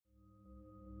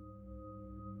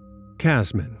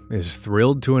Casman is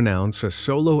thrilled to announce a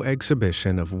solo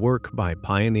exhibition of work by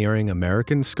pioneering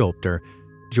American sculptor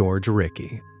George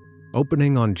Rickey,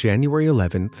 opening on January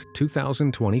 11,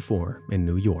 2024 in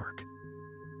New York.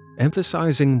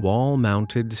 Emphasizing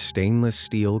wall-mounted stainless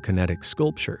steel kinetic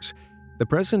sculptures, the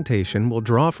presentation will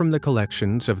draw from the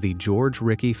collections of the George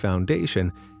Rickey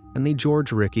Foundation and the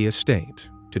George Rickey Estate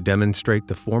to demonstrate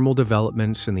the formal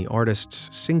developments in the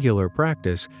artist's singular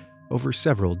practice over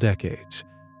several decades.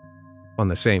 On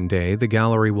the same day, the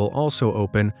gallery will also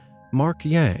open Mark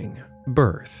Yang,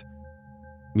 Birth.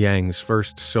 Yang's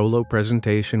first solo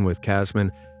presentation with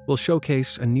Casman will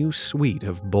showcase a new suite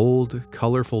of bold,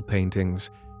 colorful paintings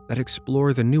that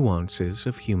explore the nuances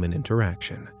of human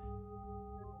interaction.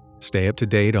 Stay up to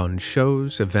date on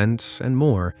shows, events, and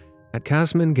more at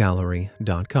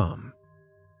casmangallery.com.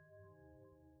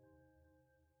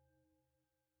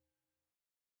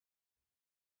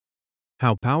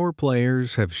 How power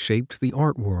players have shaped the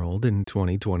art world in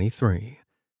 2023.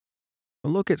 A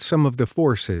look at some of the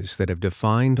forces that have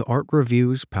defined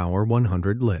ArtReview's Power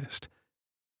 100 list.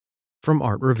 From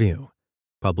ArtReview,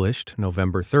 published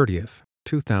November 30th,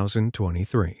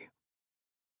 2023.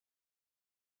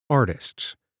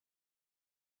 Artists.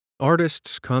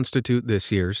 Artists constitute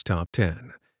this year's top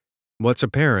 10. What's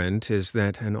apparent is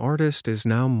that an artist is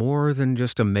now more than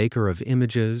just a maker of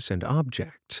images and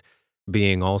objects,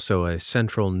 being also a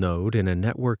central node in a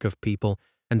network of people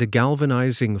and a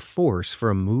galvanizing force for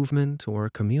a movement or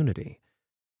a community.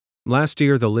 Last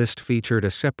year, the list featured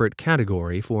a separate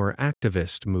category for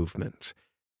activist movements.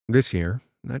 This year,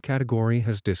 that category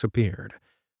has disappeared,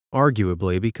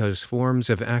 arguably because forms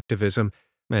of activism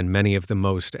and many of the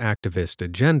most activist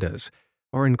agendas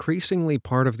are increasingly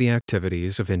part of the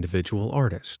activities of individual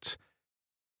artists.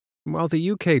 While the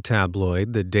UK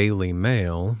tabloid The Daily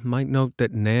Mail might note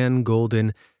that Nan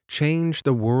Goldin changed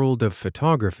the world of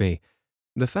photography,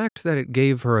 the fact that it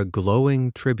gave her a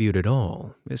glowing tribute at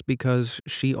all is because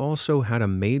she also had a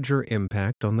major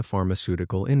impact on the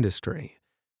pharmaceutical industry.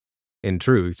 In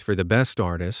truth, for the best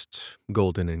artists,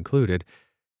 Goldin included,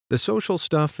 the social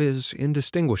stuff is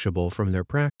indistinguishable from their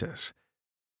practice.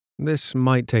 This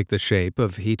might take the shape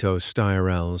of Hito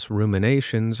Steyerl's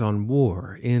ruminations on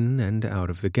war in and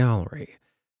out of the gallery,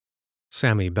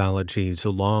 Sami Balaji's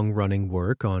long-running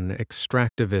work on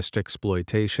extractivist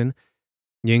exploitation,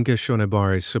 Yinka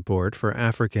Shonibari's support for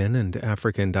African and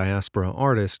African diaspora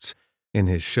artists in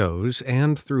his shows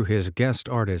and through his guest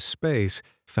artist space,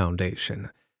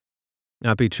 Foundation,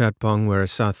 Apichatpong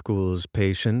Weerasethku's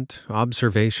patient,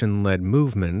 observation-led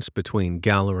movements between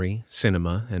gallery,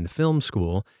 cinema, and film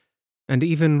school, and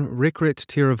even Rikrit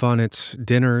Tiravanit's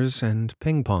dinners and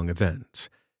ping-pong events.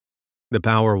 The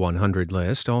Power 100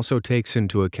 list also takes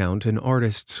into account an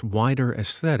artist's wider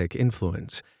aesthetic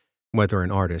influence, whether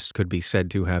an artist could be said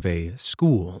to have a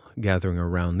school gathering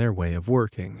around their way of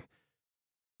working.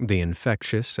 The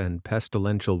infectious and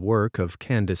pestilential work of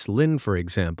Candice Lynn, for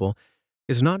example,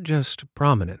 is not just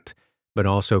prominent, but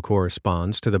also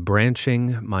corresponds to the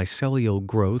branching mycelial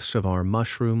growths of our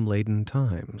mushroom-laden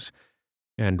times.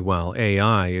 And while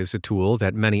AI is a tool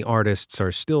that many artists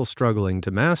are still struggling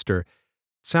to master,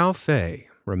 Cao Fei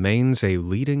remains a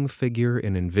leading figure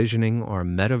in envisioning our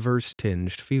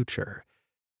metaverse-tinged future.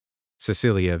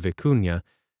 Cecilia Vicuña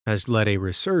has led a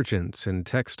resurgence in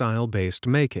textile-based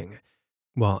making,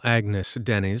 while Agnes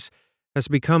Denis has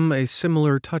become a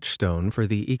similar touchstone for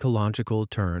the ecological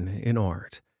turn in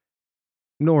art.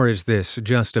 Nor is this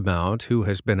just about who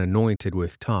has been anointed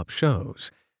with top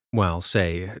shows. While,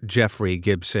 say, Jeffrey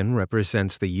Gibson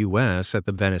represents the U.S. at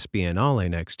the Venice Biennale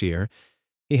next year,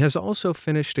 he has also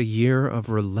finished a year of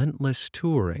relentless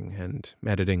touring and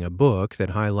editing a book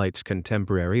that highlights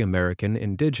contemporary American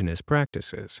indigenous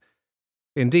practices.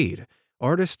 Indeed,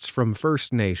 artists from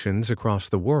First Nations across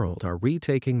the world are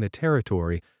retaking the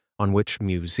territory on which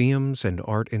museums and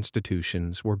art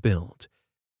institutions were built.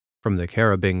 From the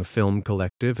Carabing Film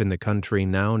Collective in the country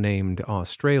now named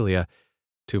Australia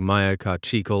to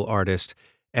Maya-Kachikal artist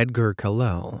Edgar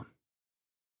Kalel.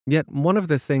 Yet one of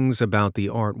the things about the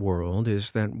art world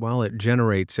is that while it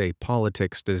generates a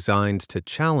politics designed to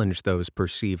challenge those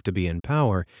perceived to be in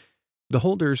power, the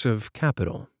holders of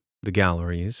capital, the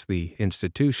galleries, the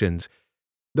institutions,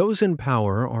 those in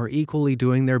power are equally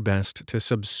doing their best to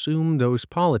subsume those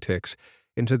politics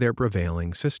into their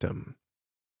prevailing system.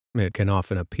 It can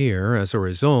often appear, as a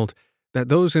result, that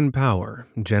those in power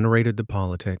generated the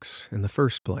politics in the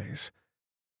first place.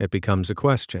 It becomes a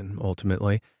question,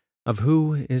 ultimately, of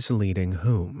who is leading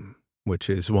whom, which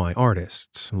is why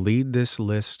artists lead this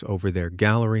list over their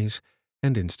galleries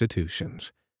and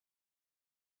institutions.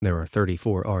 There are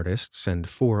 34 artists and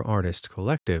 4 artist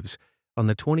collectives, on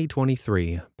the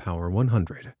 2023 Power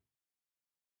 100.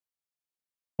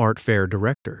 Art Fair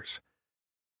Directors.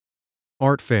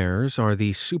 Art fairs are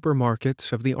the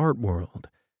supermarkets of the art world,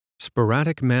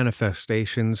 sporadic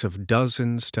manifestations of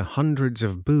dozens to hundreds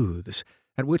of booths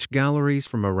at which galleries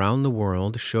from around the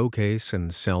world showcase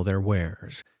and sell their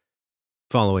wares.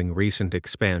 Following recent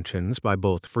expansions by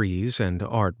both Frieze and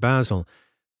Art Basel,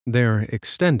 they're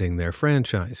extending their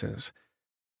franchises.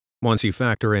 Once you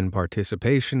factor in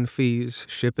participation fees,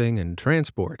 shipping, and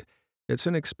transport, it's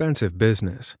an expensive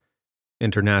business.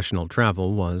 International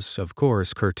travel was, of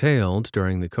course, curtailed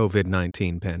during the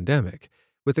COVID-19 pandemic,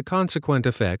 with a consequent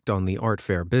effect on the art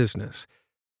fair business.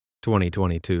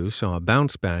 2022 saw a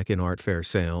bounce back in art fair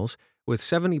sales, with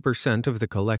 70% of the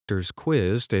collectors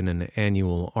quizzed in an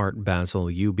annual Art Basel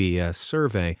UBS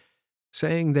survey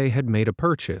saying they had made a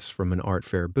purchase from an art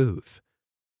fair booth.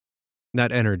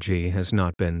 That energy has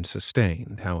not been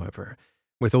sustained, however,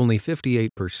 with only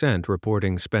 58%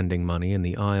 reporting spending money in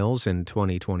the aisles in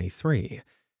 2023,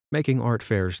 making art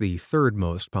fairs the third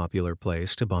most popular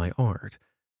place to buy art,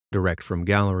 direct from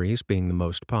galleries being the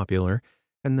most popular,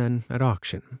 and then at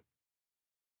auction.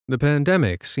 The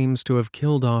pandemic seems to have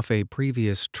killed off a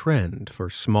previous trend for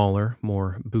smaller,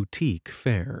 more boutique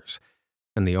fairs,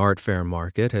 and the art fair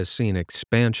market has seen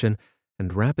expansion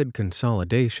and rapid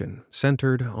consolidation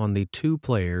centered on the two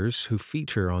players who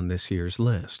feature on this year's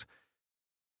list.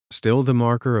 Still the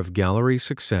marker of gallery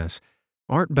success,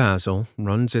 Art Basel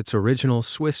runs its original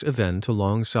Swiss event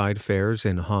alongside fairs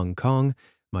in Hong Kong,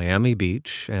 Miami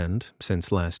Beach, and,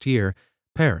 since last year,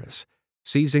 Paris,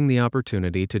 seizing the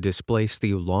opportunity to displace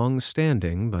the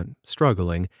long-standing but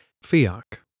struggling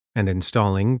FIAC and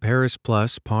installing Paris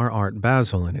Plus par Art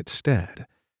Basel in its stead.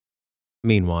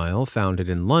 Meanwhile, founded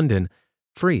in London,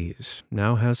 Frieze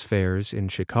now has fairs in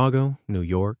Chicago, New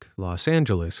York, Los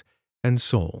Angeles, and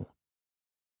Seoul.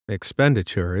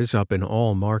 Expenditure is up in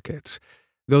all markets,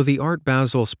 though the Art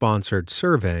Basel-sponsored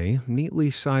survey neatly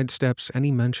sidesteps any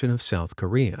mention of South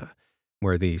Korea,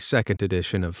 where the second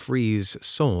edition of Frieze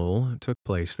Seoul took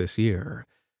place this year.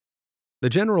 The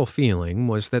general feeling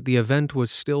was that the event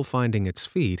was still finding its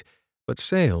feet, but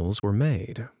sales were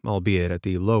made, albeit at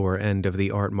the lower end of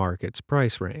the art market's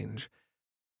price range.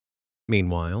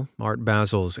 Meanwhile, Art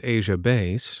Basel's Asia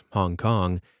base, Hong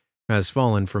Kong, has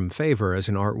fallen from favor as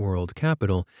an art world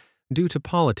capital due to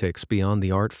politics beyond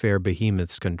the art fair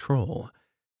behemoth's control.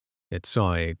 It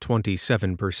saw a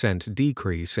 27%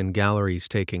 decrease in galleries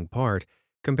taking part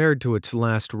compared to its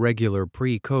last regular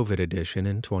pre-COVID edition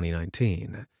in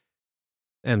 2019.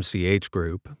 MCH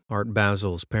Group, Art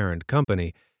Basel's parent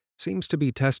company, seems to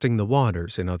be testing the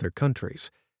waters in other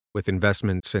countries, with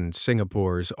investments in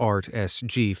Singapore's Art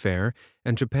SG Fair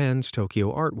and Japan's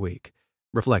Tokyo Art Week,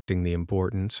 reflecting the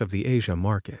importance of the Asia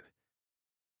market.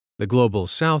 The Global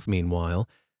South, meanwhile,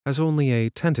 has only a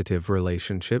tentative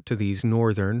relationship to these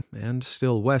northern and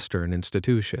still western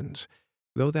institutions,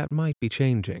 though that might be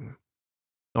changing.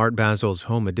 Art Basel's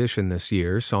home edition this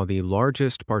year saw the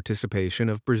largest participation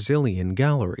of Brazilian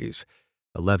galleries,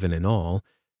 11 in all,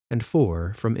 and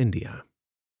 4 from India.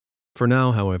 For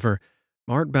now, however,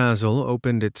 Art Basel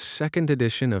opened its second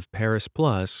edition of Paris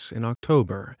Plus in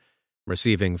October,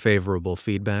 receiving favorable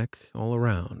feedback all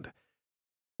around.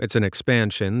 It's an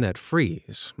expansion that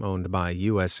Frieze, owned by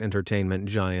U.S. entertainment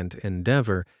giant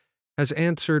Endeavor, has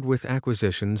answered with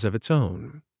acquisitions of its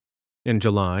own. In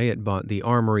July, it bought the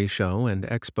Armory Show and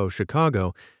Expo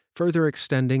Chicago, further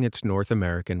extending its North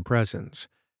American presence.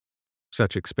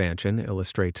 Such expansion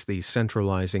illustrates the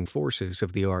centralizing forces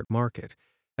of the art market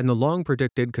and the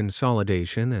long-predicted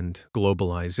consolidation and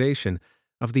globalization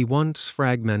of the once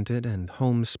fragmented and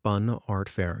homespun art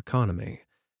fair economy.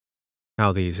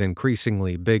 How these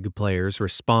increasingly big players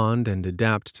respond and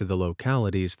adapt to the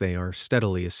localities they are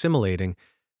steadily assimilating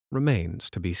remains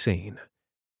to be seen.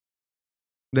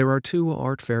 There are 2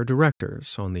 art fair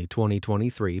directors on the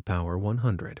 2023 Power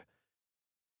 100.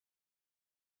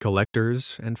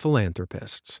 Collectors and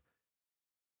philanthropists.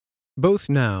 Both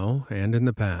now and in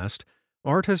the past,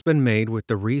 art has been made with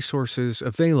the resources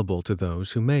available to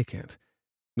those who make it.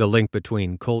 The link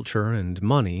between culture and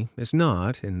money is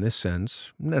not, in this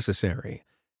sense, necessary.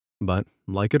 But,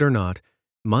 like it or not,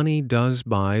 money does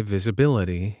buy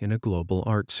visibility in a global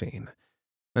art scene.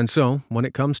 And so, when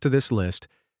it comes to this list,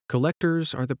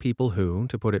 collectors are the people who,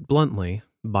 to put it bluntly,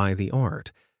 buy the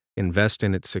art, invest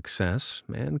in its success,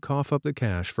 and cough up the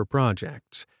cash for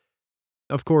projects.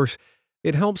 Of course,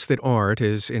 it helps that art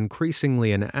is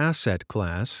increasingly an asset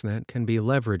class that can be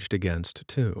leveraged against,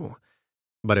 too.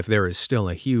 But if there is still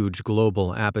a huge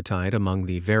global appetite among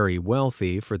the very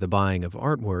wealthy for the buying of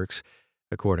artworks,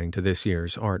 According to this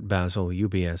year's Art Basel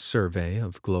UBS survey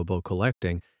of global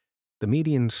collecting, the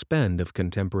median spend of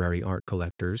contemporary art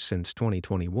collectors since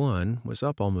 2021 was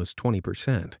up almost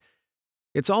 20%.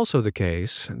 It's also the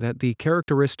case that the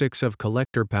characteristics of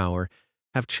collector power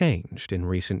have changed in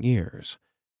recent years.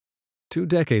 2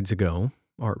 decades ago,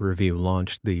 ArtReview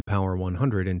launched the Power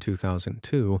 100 in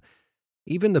 2002.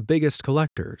 Even the biggest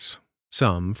collectors,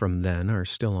 some from then are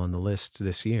still on the list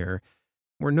this year,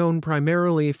 were known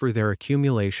primarily for their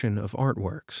accumulation of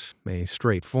artworks, a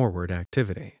straightforward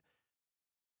activity.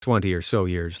 20 or so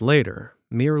years later,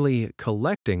 merely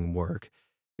collecting work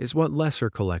is what lesser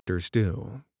collectors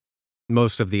do.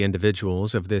 Most of the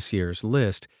individuals of this year's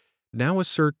list now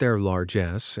assert their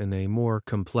largesse in a more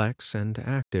complex and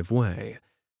active way.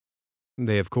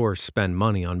 They, of course, spend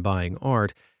money on buying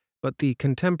art, but the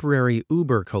contemporary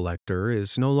Uber collector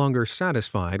is no longer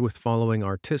satisfied with following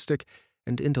artistic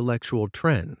and intellectual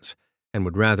trends and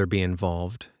would rather be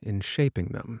involved in shaping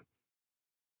them.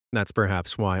 That's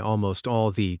perhaps why almost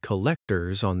all the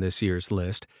collectors on this year's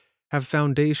list have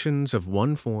foundations of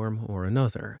one form or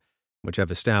another, which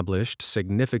have established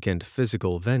significant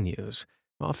physical venues,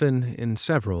 often in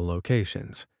several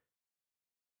locations.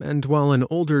 And while an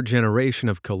older generation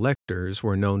of collectors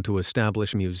were known to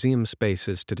establish museum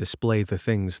spaces to display the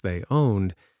things they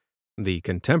owned, the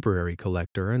contemporary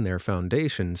collector and their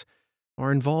foundations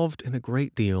are involved in a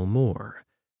great deal more.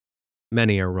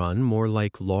 Many are run more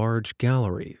like large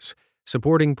galleries,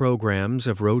 supporting programs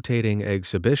of rotating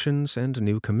exhibitions and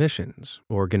new commissions,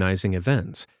 organizing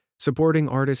events, supporting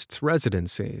artists'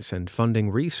 residencies and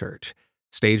funding research,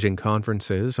 staging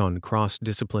conferences on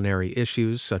cross-disciplinary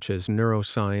issues such as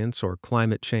neuroscience or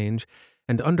climate change,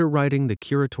 and underwriting the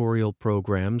curatorial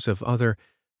programs of other,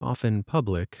 often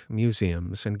public,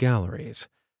 museums and galleries.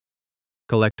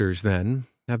 Collectors, then,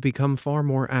 have become far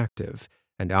more active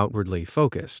and outwardly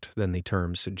focused than the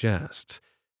term suggests,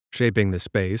 shaping the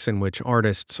space in which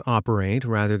artists operate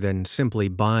rather than simply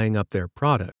buying up their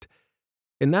product.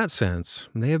 In that sense,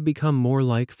 they have become more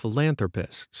like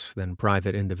philanthropists than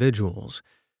private individuals,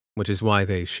 which is why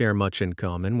they share much in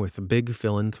common with big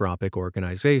philanthropic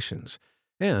organizations,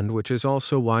 and which is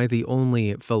also why the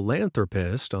only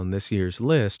philanthropist on this year's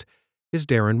list is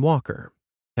Darren Walker,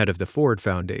 head of the Ford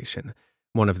Foundation,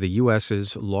 one of the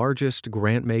U.S.'s largest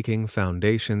grant-making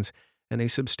foundations and a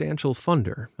substantial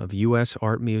funder of U.S.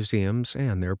 art museums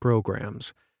and their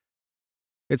programs.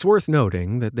 It's worth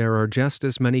noting that there are just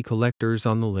as many collectors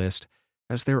on the list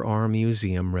as there are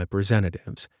museum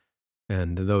representatives,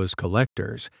 and those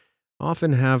collectors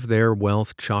often have their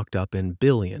wealth chalked up in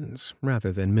billions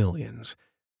rather than millions.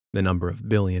 The number of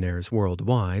billionaires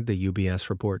worldwide, the UBS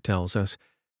report tells us,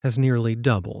 has nearly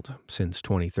doubled since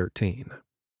 2013.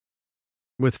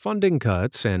 With funding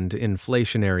cuts and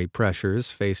inflationary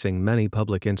pressures facing many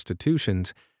public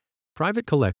institutions, private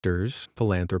collectors,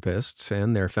 philanthropists,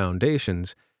 and their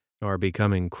foundations are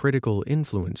becoming critical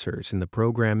influencers in the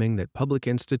programming that public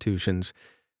institutions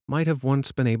might have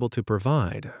once been able to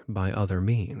provide by other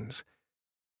means.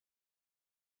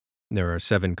 There are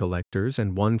 7 collectors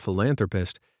and 1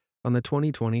 philanthropist on the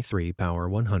 2023 Power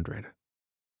 100.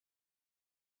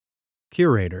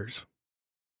 Curators.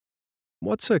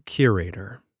 What's a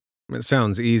curator? It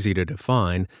sounds easy to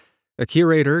define. A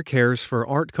curator cares for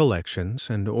art collections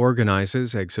and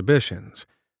organizes exhibitions,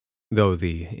 though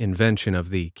the invention of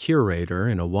the curator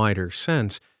in a wider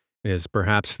sense is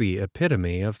perhaps the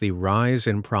epitome of the rise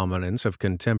in prominence of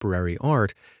contemporary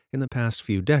art in the past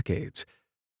few decades.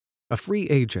 A free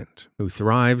agent who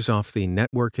thrives off the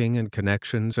networking and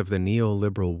connections of the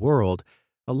neoliberal world,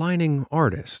 aligning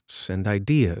artists and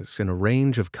ideas in a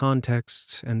range of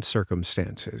contexts and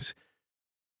circumstances.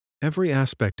 Every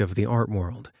aspect of the art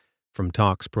world, from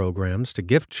talks programs to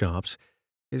gift shops,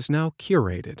 is now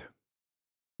curated.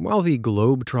 While the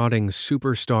globe-trotting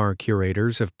superstar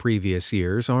curators of previous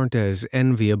years aren't as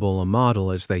enviable a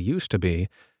model as they used to be,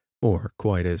 or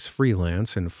quite as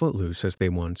freelance and footloose as they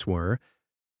once were,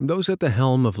 those at the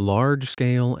helm of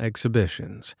large-scale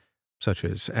exhibitions, such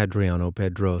as Adriano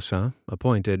Pedrosa,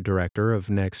 appointed director of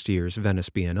next year's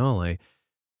Venice Biennale,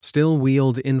 still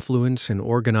wield influence in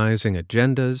organizing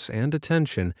agendas and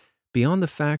attention beyond the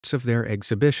facts of their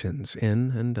exhibitions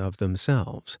in and of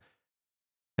themselves.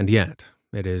 And yet,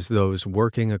 it is those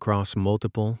working across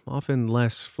multiple, often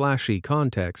less flashy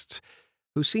contexts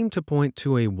who seem to point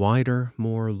to a wider,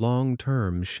 more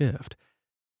long-term shift.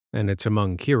 And it's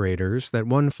among curators that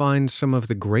one finds some of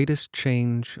the greatest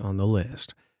change on the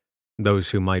list.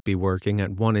 Those who might be working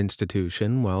at one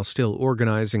institution while still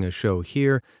organizing a show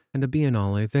here and a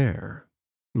biennale there,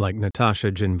 like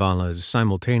Natasha Ginvala's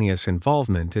simultaneous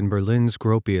involvement in Berlin's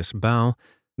Gropius Bau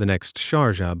the next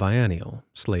Sharjah Biennial,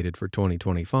 slated for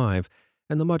 2025,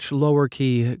 and the much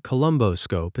lower-key Colombo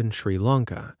Scope in Sri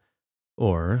Lanka,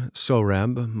 or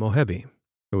Sohrab Mohebi,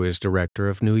 who is director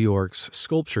of New York's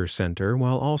Sculpture Center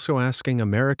while also asking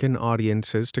American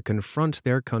audiences to confront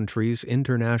their country's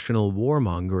international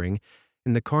warmongering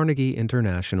in the Carnegie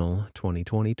International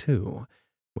 2022,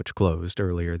 which closed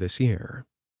earlier this year.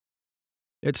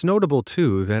 It's notable,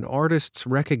 too, that artists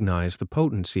recognize the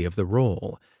potency of the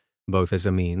role, both as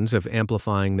a means of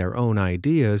amplifying their own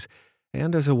ideas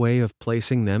and as a way of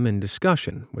placing them in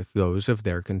discussion with those of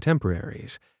their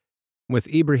contemporaries.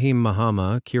 With Ibrahim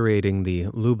Mahama curating the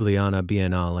Ljubljana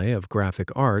Biennale of Graphic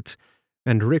Arts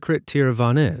and Rikrit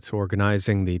Tirvanit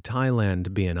organizing the Thailand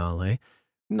Biennale,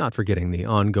 not forgetting the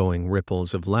ongoing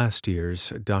ripples of last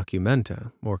year's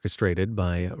Documenta, orchestrated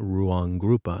by Ruang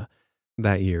Grupa,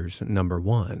 that year's number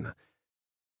 1.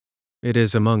 It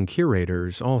is among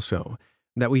curators, also,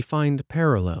 that we find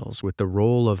parallels with the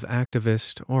role of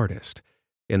activist artist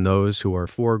in those who are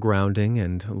foregrounding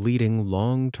and leading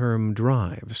long-term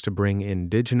drives to bring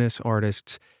indigenous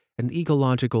artists and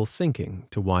ecological thinking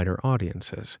to wider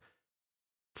audiences.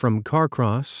 From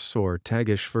Carcross or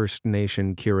Tagish First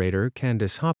Nation curator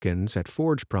Candice Hopkins at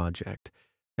Forge Project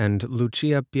and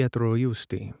Lucia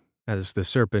Pietroiusti as the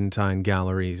Serpentine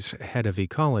Gallery's head of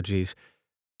ecologies,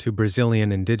 to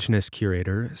Brazilian indigenous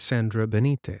curator Sandra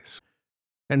Benitez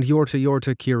and Yorta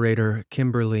Yorta curator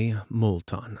Kimberly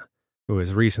Moulton, who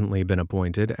has recently been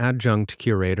appointed adjunct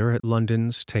curator at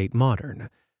London's Tate Modern.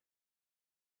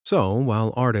 So,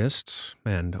 while artists,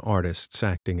 and artists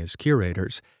acting as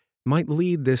curators, might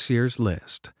lead this year's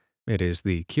list, it is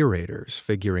the curators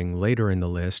figuring later in the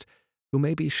list who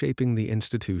may be shaping the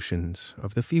institutions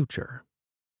of the future.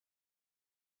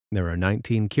 There are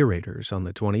 19 curators on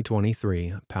the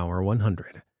 2023 Power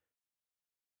 100.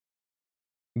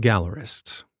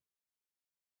 Gallerists.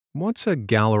 What's a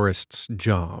gallerist's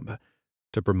job?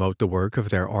 To promote the work of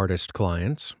their artist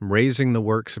clients, raising the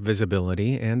work's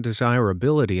visibility and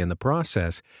desirability in the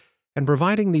process, and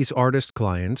providing these artist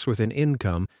clients with an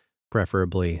income,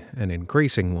 preferably an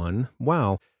increasing one,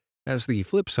 while, as the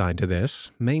flip side to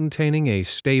this, maintaining a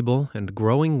stable and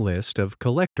growing list of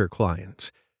collector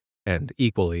clients, and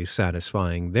equally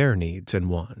satisfying their needs and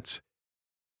wants.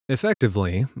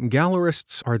 Effectively,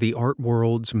 gallerists are the art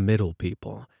world's middle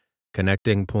people,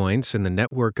 connecting points in the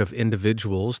network of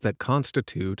individuals that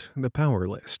constitute the power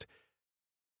list.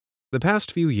 The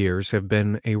past few years have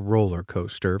been a roller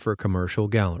coaster for commercial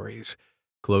galleries,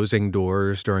 closing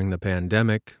doors during the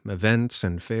pandemic, events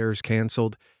and fairs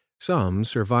canceled, some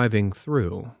surviving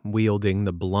through, wielding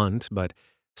the blunt but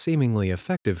seemingly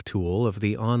effective tool of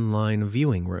the online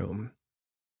viewing room.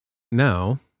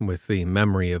 Now, with the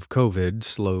memory of COVID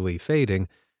slowly fading,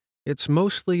 it's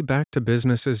mostly back to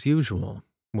business as usual,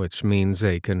 which means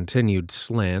a continued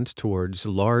slant towards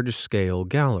large-scale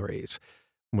galleries,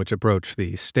 which approach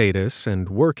the status and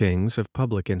workings of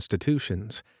public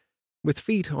institutions, with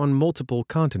feet on multiple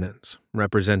continents,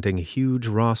 representing huge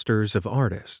rosters of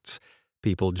artists,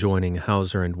 people joining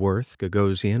Hauser and Wirth,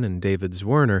 Gagosian, and David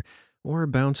Zwirner, or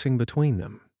bouncing between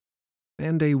them,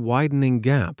 and a widening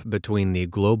gap between the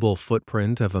global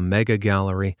footprint of a mega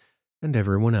gallery and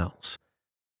everyone else.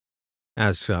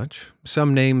 As such,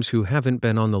 some names who haven't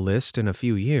been on the list in a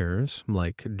few years,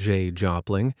 like Jay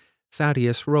Jopling,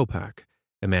 Thaddeus Ropac,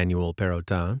 Emmanuel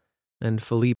Perrotin, and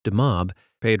Philippe Demab,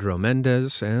 Pedro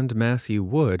Mendes, and Matthew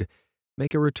Wood,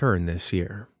 make a return this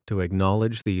year to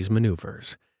acknowledge these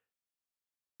maneuvers.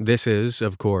 This is,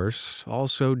 of course,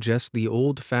 also just the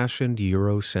old-fashioned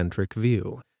Eurocentric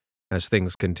view. As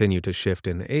things continue to shift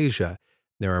in Asia,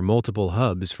 there are multiple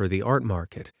hubs for the art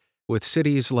market, with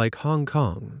cities like Hong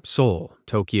Kong, Seoul,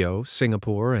 Tokyo,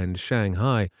 Singapore, and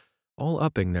Shanghai all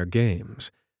upping their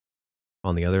games.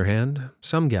 On the other hand,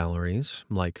 some galleries,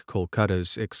 like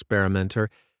Kolkata's Experimenter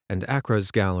and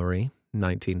Accra's Gallery,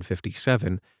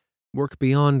 1957, work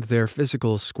beyond their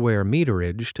physical square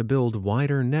meterage to build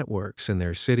wider networks in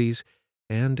their cities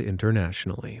and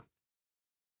internationally.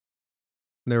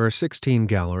 There are 16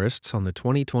 gallerists on the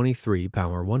 2023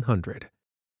 Power 100.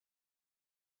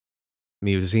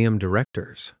 Museum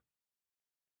directors.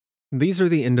 These are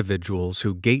the individuals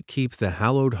who gatekeep the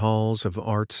hallowed halls of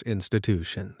arts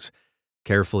institutions,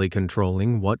 carefully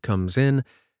controlling what comes in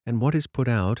and what is put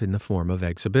out in the form of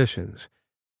exhibitions.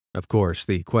 Of course,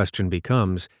 the question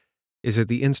becomes, is it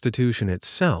the institution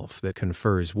itself that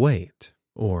confers weight,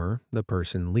 or the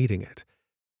person leading it?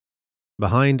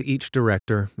 Behind each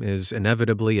director is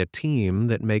inevitably a team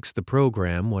that makes the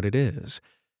program what it is,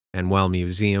 and while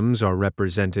museums are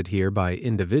represented here by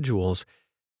individuals,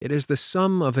 it is the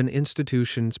sum of an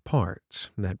institution's parts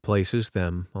that places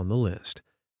them on the list.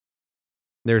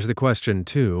 There's the question,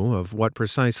 too, of what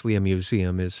precisely a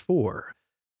museum is for.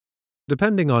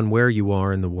 Depending on where you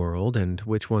are in the world and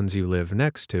which ones you live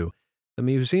next to, the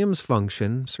museum's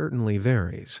function certainly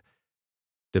varies.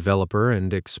 Developer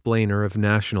and explainer of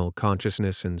national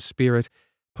consciousness and spirit,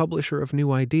 publisher of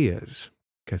new ideas,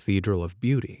 cathedral of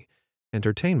beauty,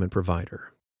 entertainment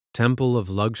provider, temple of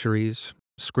luxuries,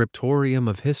 scriptorium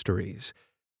of histories,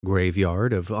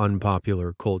 graveyard of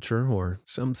unpopular culture, or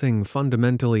something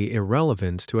fundamentally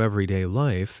irrelevant to everyday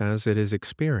life as it is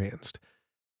experienced.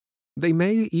 They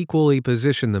may equally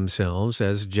position themselves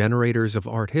as generators of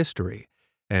art history,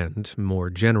 and, more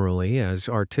generally, as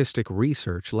artistic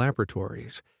research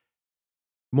laboratories.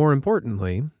 More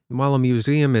importantly, while a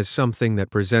museum is something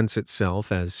that presents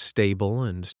itself as stable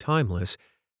and timeless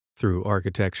through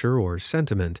architecture or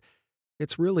sentiment,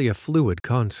 it's really a fluid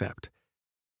concept.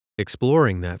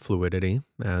 Exploring that fluidity,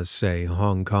 as, say,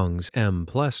 Hong Kong's M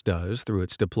Plus does through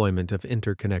its deployment of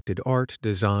interconnected art,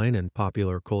 design, and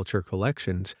popular culture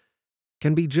collections,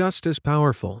 can be just as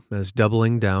powerful as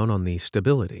doubling down on the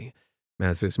stability,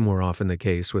 as is more often the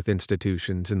case with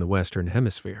institutions in the Western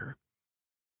Hemisphere.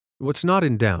 What's not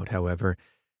in doubt, however,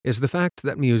 is the fact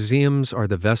that museums are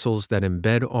the vessels that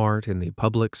embed art in the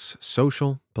public's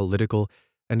social, political,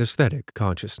 and aesthetic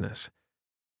consciousness.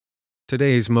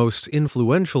 Today's most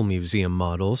influential museum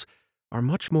models are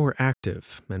much more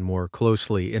active and more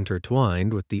closely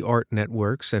intertwined with the art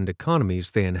networks and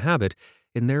economies they inhabit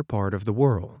in their part of the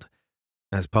world.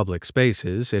 As public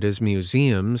spaces, it is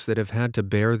museums that have had to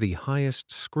bear the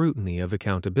highest scrutiny of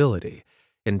accountability,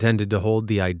 intended to hold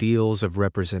the ideals of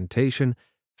representation,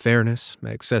 fairness,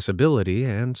 accessibility,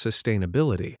 and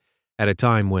sustainability, at a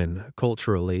time when,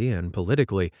 culturally and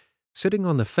politically, sitting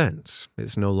on the fence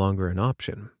is no longer an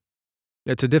option.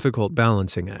 It's a difficult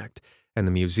balancing act, and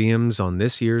the museums on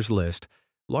this year's list,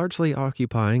 largely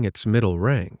occupying its middle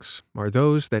ranks, are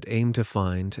those that aim to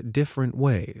find different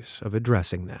ways of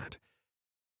addressing that.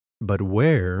 But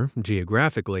where,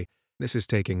 geographically, this is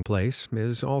taking place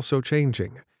is also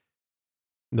changing.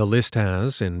 The list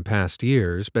has, in past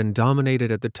years, been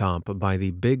dominated at the top by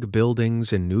the big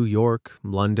buildings in New York,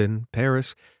 London,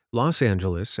 Paris, Los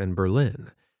Angeles, and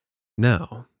Berlin.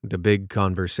 Now, the big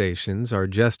conversations are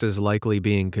just as likely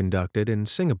being conducted in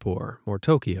Singapore or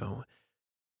Tokyo.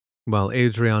 While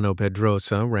Adriano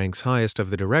Pedrosa ranks highest of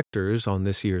the directors on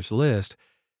this year's list,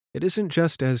 it isn't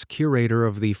just as curator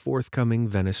of the forthcoming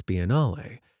Venice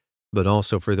Biennale, but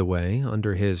also for the way,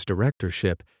 under his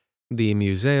directorship, the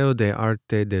Museo de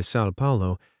Arte de Sao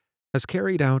Paulo has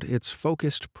carried out its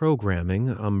focused programming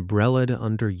umbrellaed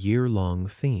under year-long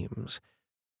themes.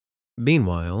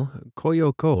 Meanwhile,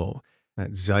 Koyoko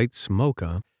at Zeitz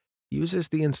Mocha uses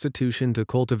the institution to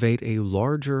cultivate a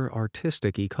larger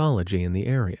artistic ecology in the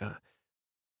area.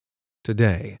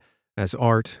 Today, as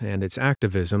art and its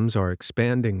activisms are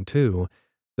expanding too,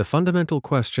 the fundamental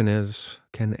question is,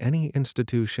 can any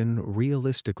institution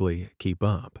realistically keep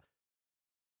up?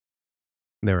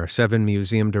 There are 7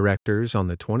 museum directors on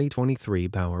the 2023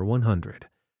 Power 100.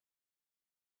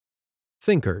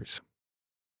 Thinkers.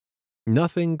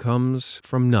 Nothing comes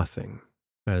from nothing,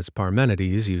 as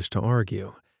Parmenides used to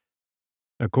argue.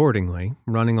 Accordingly,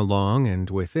 running along and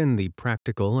within the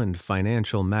practical and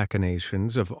financial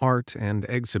machinations of art and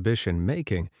exhibition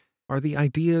making are the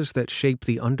ideas that shape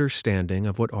the understanding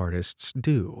of what artists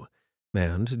do,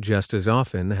 and just as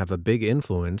often have a big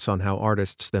influence on how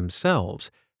artists themselves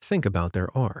think about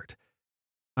their art.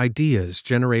 Ideas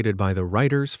generated by the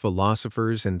writers,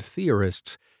 philosophers, and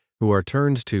theorists who are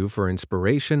turned to for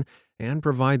inspiration and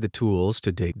provide the tools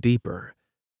to dig deeper.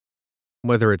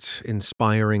 Whether it's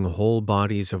inspiring whole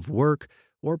bodies of work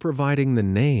or providing the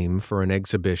name for an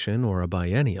exhibition or a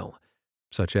biennial,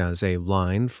 such as a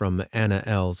line from Anna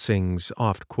L. Singh's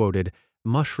oft-quoted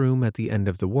Mushroom at the End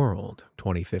of the World,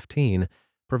 2015,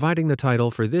 providing the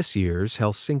title for this year's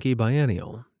Helsinki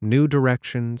Biennial, New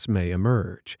Directions May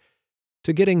Emerge,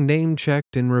 to getting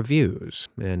name-checked in reviews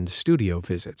and studio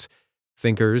visits.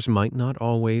 Thinkers might not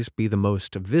always be the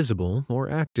most visible or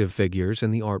active figures in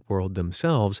the art world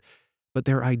themselves, but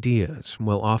their ideas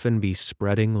will often be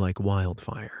spreading like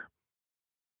wildfire.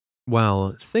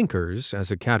 While thinkers, as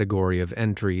a category of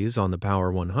entries on the Power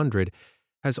 100,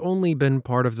 has only been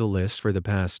part of the list for the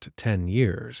past 10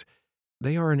 years,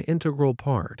 they are an integral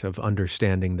part of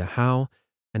understanding the how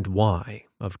and why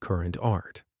of current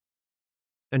art.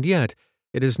 And yet,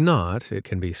 it is not, it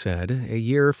can be said, a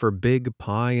year for big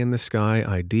pie-in-the-sky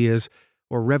ideas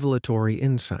or revelatory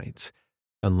insights,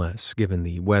 unless, given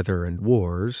the weather and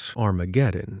wars,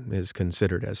 Armageddon is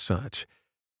considered as such.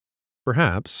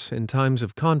 Perhaps, in times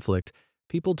of conflict,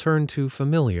 people turn to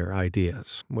familiar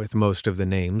ideas, with most of the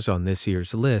names on this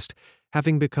year's list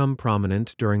having become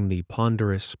prominent during the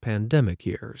ponderous pandemic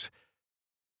years.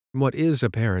 What is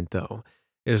apparent, though,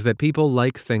 is that people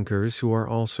like thinkers who are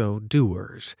also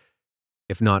doers.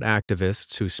 If not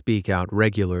activists who speak out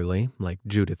regularly, like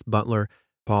Judith Butler,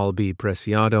 Paul B.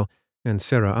 Preciado, and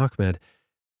Sarah Ahmed,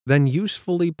 then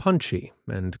usefully punchy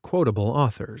and quotable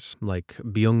authors like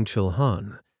Byung-Chul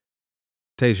Han.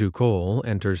 Teju Cole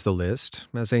enters the list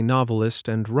as a novelist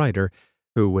and writer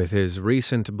who, with his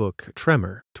recent book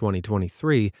Tremor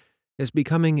 2023, is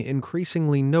becoming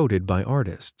increasingly noted by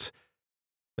artists.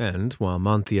 And while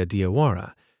Manthia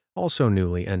Diawara, also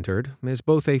newly entered, is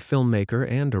both a filmmaker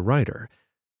and a writer,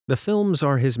 the films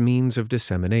are his means of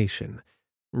dissemination,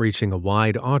 reaching a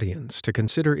wide audience to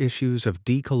consider issues of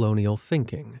decolonial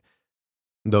thinking.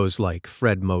 Those like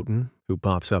Fred Moten, who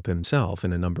pops up himself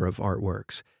in a number of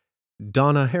artworks,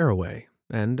 Donna Haraway,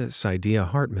 and Saidiya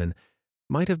Hartman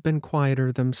might have been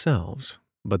quieter themselves,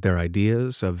 but their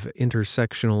ideas of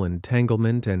intersectional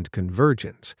entanglement and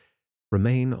convergence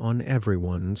remain on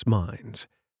everyone's minds.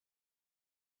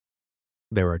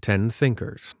 There are 10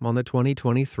 thinkers on the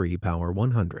 2023 Power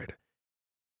 100.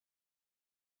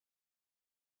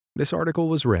 This article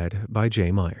was read by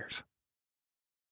Jay Myers.